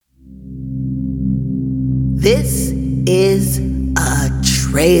This is a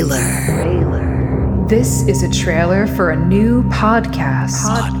trailer. This is a trailer for a new podcast.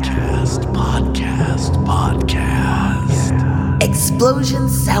 Explosion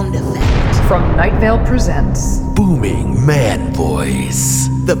sound effect. From Night Vale Presents. Booming man voice.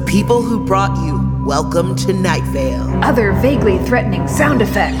 The people who brought you Welcome to Night Vale. Other vaguely threatening sound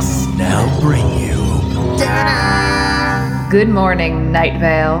effects. Now bring you Ta-da! Good morning, Night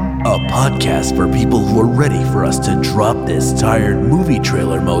Vale. a podcast for people who are ready for us to drop this tired movie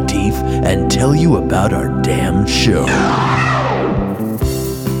trailer motif and tell you about our damn show.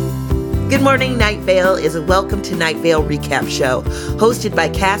 Good Morning Night Vale is a Welcome to Night Vale recap show hosted by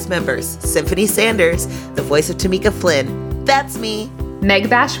cast members Symphony Sanders, the voice of Tamika Flynn. That's me. Meg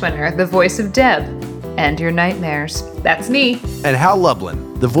Bashwinner, the voice of Deb. And your nightmares. That's me. And Hal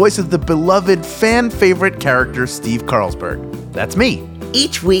Lublin, the voice of the beloved fan-favorite character Steve Carlsberg. That's me.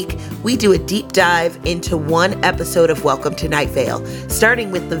 Each week, we do a deep dive into one episode of Welcome to Night Vale,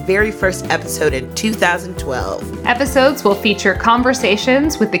 starting with the very first episode in 2012. Episodes will feature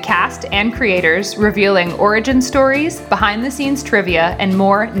conversations with the cast and creators, revealing origin stories, behind-the-scenes trivia, and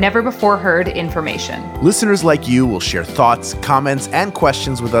more never-before-heard information. Listeners like you will share thoughts, comments, and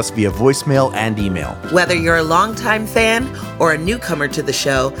questions with us via voicemail and email. Whether you're a longtime fan or a newcomer to the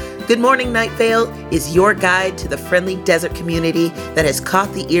show, Good Morning Night Vale is your guide to the friendly desert community that has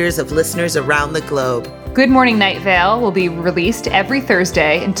caught the ears of listeners around the globe. Good Morning Night Vale will be released every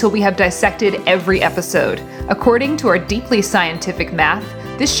Thursday until we have dissected every episode. According to our deeply scientific math,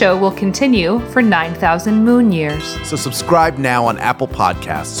 this show will continue for 9,000 moon years. So subscribe now on Apple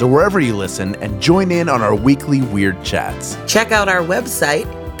Podcasts or wherever you listen and join in on our weekly weird chats. Check out our website,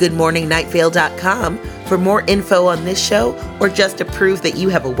 goodmorningnightVale.com, for more info on this show or just to prove that you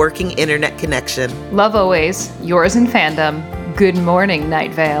have a working internet connection. Love always, yours in fandom. Good morning,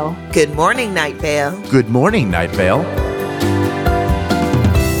 Night Vale. Good morning, Night Vale. Good morning, Night Vale.